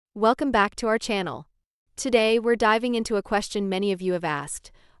Welcome back to our channel. Today, we're diving into a question many of you have asked.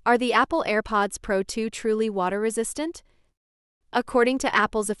 Are the Apple AirPods Pro 2 truly water-resistant? According to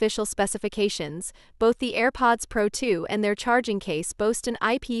Apple's official specifications, both the AirPods Pro 2 and their charging case boast an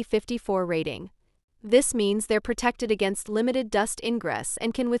IP54 rating. This means they're protected against limited dust ingress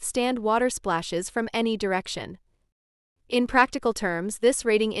and can withstand water splashes from any direction. In practical terms, this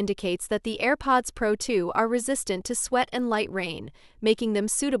rating indicates that the AirPods Pro 2 are resistant to sweat and light rain, making them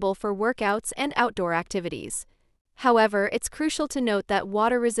suitable for workouts and outdoor activities. However, it's crucial to note that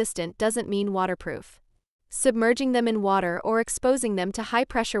water-resistant doesn't mean waterproof. Submerging them in water or exposing them to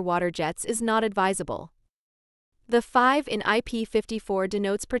high-pressure water jets is not advisable. The 5 in IP54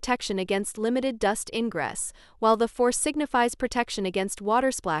 denotes protection against limited dust ingress, while the 4 signifies protection against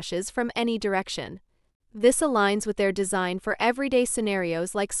water splashes from any direction. This aligns with their design for everyday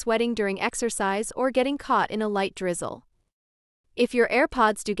scenarios like sweating during exercise or getting caught in a light drizzle. If your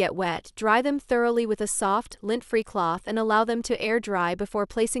AirPods do get wet, dry them thoroughly with a soft, lint-free cloth and allow them to air dry before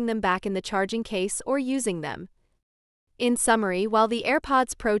placing them back in the charging case or using them. In summary, while the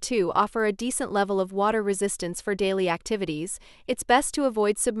AirPods Pro 2 offer a decent level of water resistance for daily activities, it's best to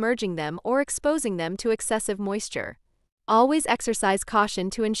avoid submerging them or exposing them to excessive moisture. Always exercise caution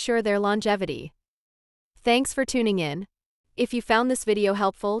to ensure their longevity. Thanks for tuning in. If you found this video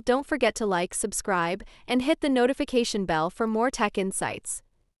helpful, don't forget to like, subscribe, and hit the notification bell for more tech insights.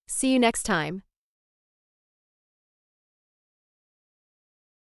 See you next time.